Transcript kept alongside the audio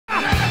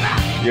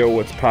Yo,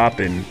 what's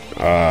poppin'?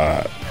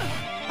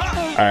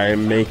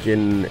 I'm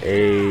making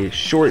a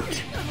short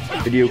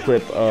video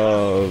clip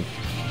of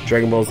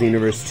Dragon Ball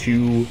Xenoverse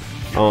 2.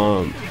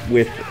 I'm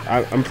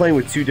playing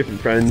with two different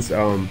friends.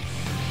 Now,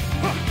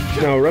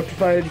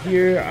 Eruptified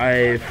here,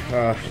 I've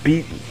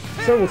beat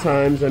several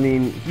times. I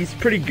mean, he's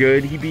pretty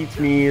good. He beats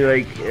me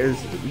like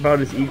about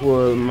as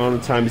equal amount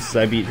of times as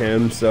I beat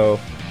him. So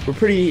we're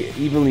pretty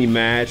evenly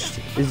matched.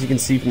 As you can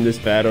see from this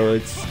battle,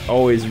 it's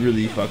always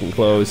really fucking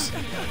close.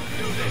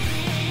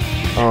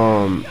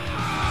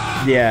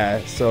 Yeah,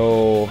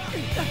 so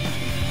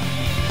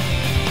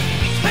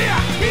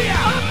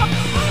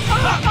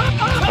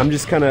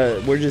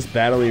we're just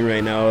battling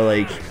right now.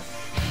 Like,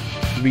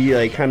 we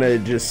like kind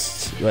of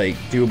just like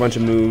do a bunch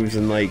of moves,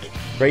 and like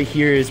right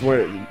here is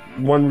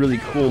one really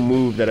cool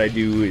move that I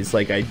do is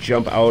like I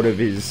jump out of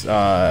his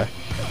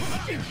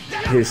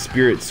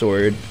spirit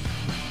sword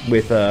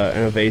with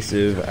an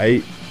evasive.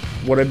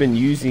 What I've been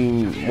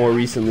using more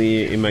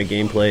recently in my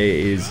gameplay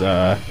is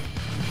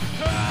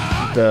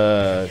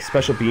the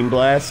special beam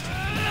blast,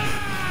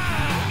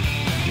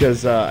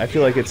 because I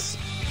feel like it's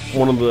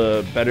one of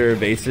the better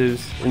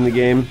evasives in the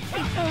game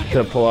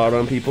to pull out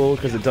on people,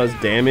 because it does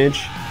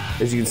damage.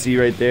 As you can see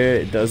right there,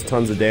 it does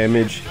tons of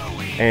damage,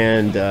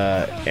 and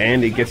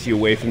it gets you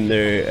away from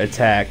their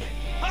attack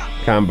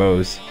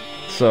combos.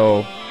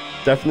 So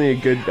definitely a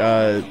good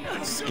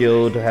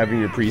skill to have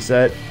in your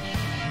preset.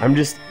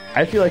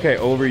 I feel like I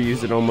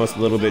overused it almost a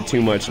little bit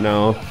too much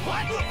now.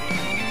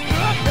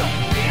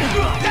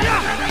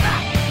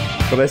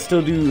 But I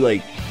still do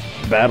like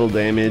battle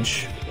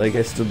damage. Like,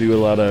 I still do a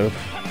lot of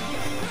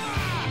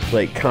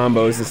like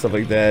combos and stuff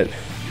like that,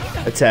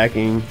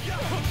 attacking.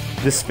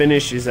 This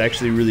finish is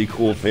actually a really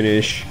cool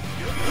finish.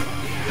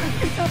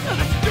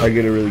 I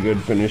get a really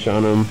good finish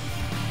on him,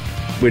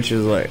 which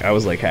is like I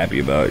was like happy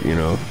about, you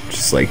know.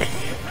 Just like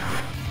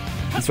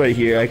it's right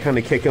here. I kind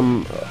of kick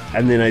him,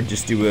 and then I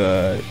just do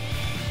a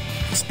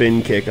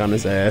spin kick on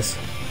his ass.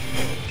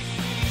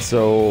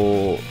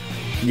 So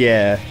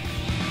yeah,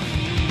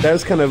 that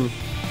was kind of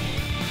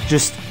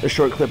just a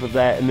short clip of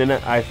that, and then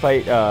I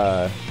fight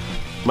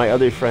my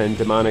other friend,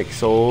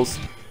 Demonicsouls.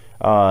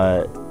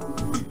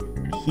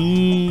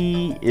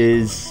 He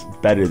is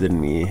better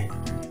than me. I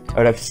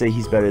would have to say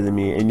he's better than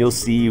me, and you'll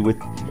see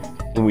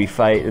when we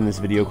fight in this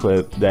video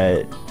clip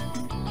that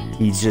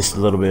he's just a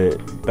little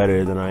bit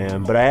better than I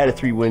am. But I had a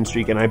 3-win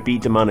streak, and I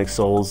beat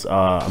Demonicsouls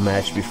a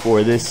match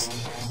before this,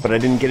 but I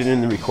didn't get it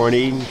in the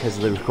recording because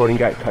the recording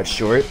got cut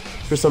short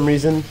for some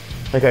reason.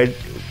 Like, I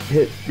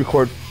hit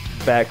record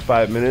back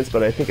 5 minutes,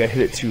 but I think I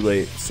hit it too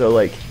late. So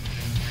like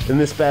in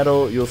this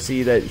battle, you'll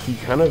see that he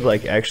kind of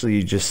like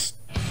actually just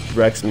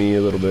wrecks me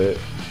a little bit,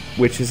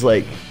 which is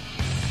like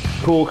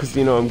cool because,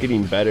 you know, I'm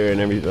getting better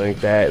and everything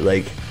like that.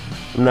 Like,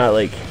 I'm not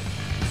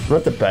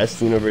the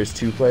best Xenoverse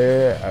 2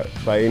 player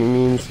by any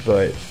means,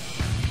 but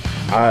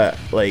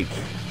like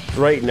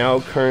right now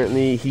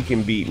currently he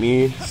can beat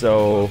me.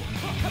 So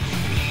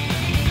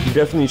I'm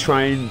definitely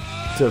trying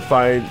to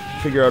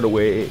figure out a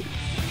way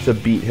to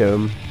beat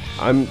him.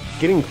 I'm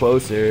getting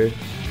closer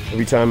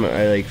every time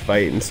I like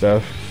fight and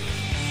stuff.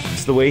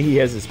 Just the way he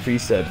has his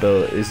preset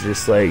built is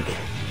just like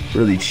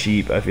really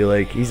cheap. I feel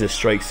like he's a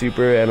strike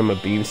super and I'm a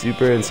beam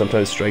super, and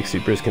sometimes strike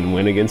supers can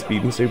win against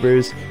beam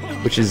supers,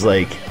 which is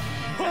like,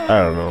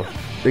 I don't know,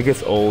 it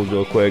gets old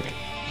real quick.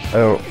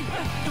 I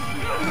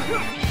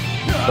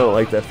don't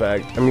like that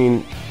fact. I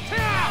mean,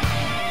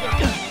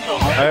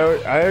 I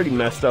already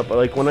messed up.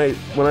 Like when I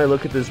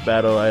look at this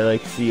battle, I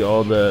like see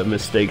all the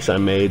mistakes I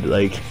made.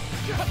 Like,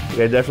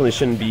 I definitely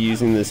shouldn't be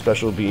using the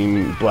special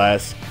beam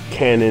blast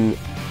cannon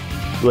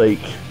like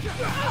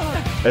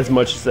as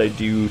much as I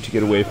do to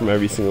get away from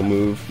every single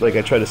move. Like,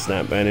 I try to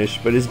snap vanish,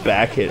 but his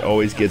back hit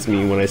always gets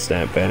me when I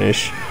snap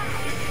vanish.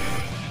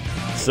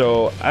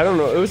 So I don't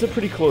know, it was a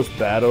pretty close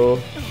battle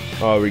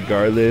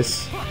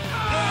regardless,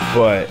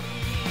 but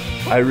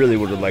I really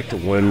would have liked to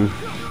win.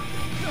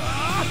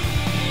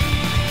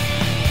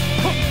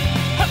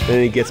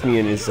 Then he gets me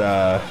in his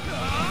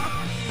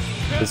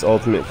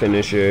ultimate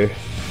finisher.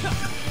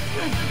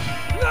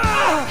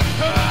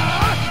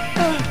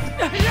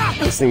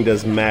 This thing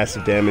does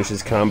massive damage.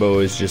 His combo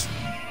is just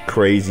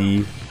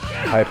crazy.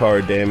 High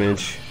powered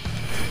damage.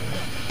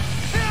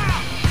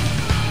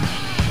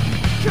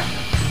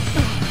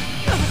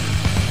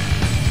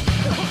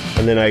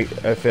 And then I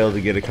failed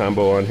to get a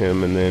combo on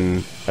him, and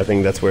then I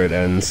think that's where it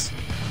ends.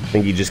 I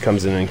think he just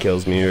comes in and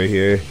kills me right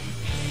here.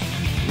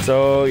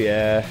 So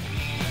yeah,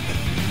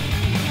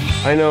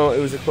 I know it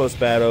was a close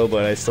battle,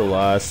 but I still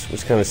lost,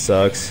 which kind of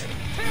sucks.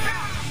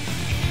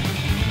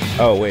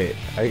 Oh wait,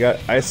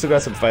 I still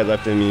got some fight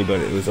left in me, but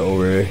it was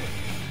over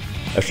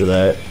after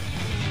that.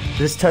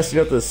 Just testing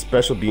out the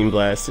special beam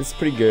blast. It's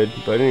pretty good.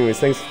 But anyways,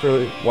 thanks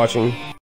for watching.